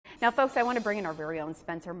Now, folks, I want to bring in our very own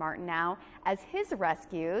Spencer Martin now as his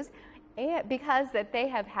rescues, because that they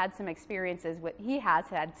have had some experiences with, he has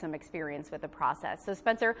had some experience with the process. So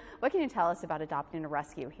Spencer, what can you tell us about adopting a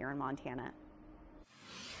rescue here in Montana?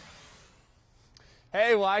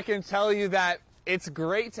 Hey, well, I can tell you that it's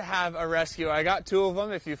great to have a rescue. I got 2 of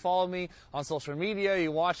them. If you follow me on social media,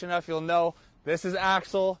 you watch enough, you'll know this is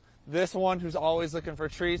Axel. This one who's always looking for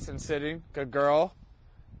treats and sitting, good girl,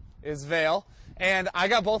 is Vail. And I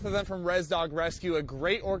got both of them from Res Dog Rescue, a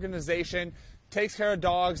great organization, takes care of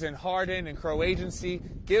dogs in Hardin and Crow Agency,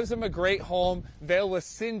 gives them a great home. Vail was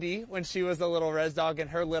Cindy when she was the little Res Dog and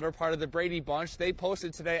her litter, part of the Brady Bunch. They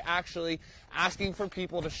posted today actually asking for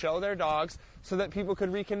people to show their dogs so that people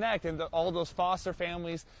could reconnect and all those foster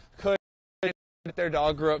families could get their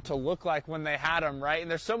dog grew up to look like when they had them, right? And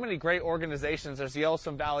there's so many great organizations. There's the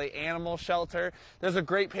Yellowstone Valley Animal Shelter. There's a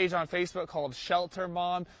great page on Facebook called Shelter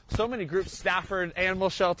Mom. So many groups, Stafford Animal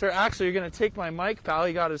Shelter. Actually, you're going to take my mic, pal.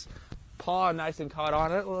 He got his paw nice and caught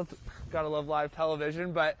on it. Well, gotta love live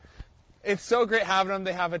television, but it's so great having them.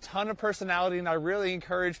 They have a ton of personality, and I really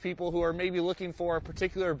encourage people who are maybe looking for a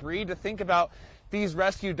particular breed to think about these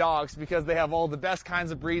rescue dogs, because they have all the best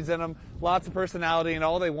kinds of breeds in them, lots of personality, and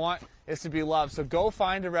all they want is to be loved. So go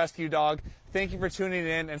find a rescue dog. Thank you for tuning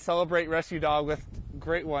in and celebrate Rescue Dog with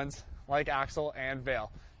great ones like Axel and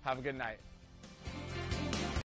Vail. Have a good night.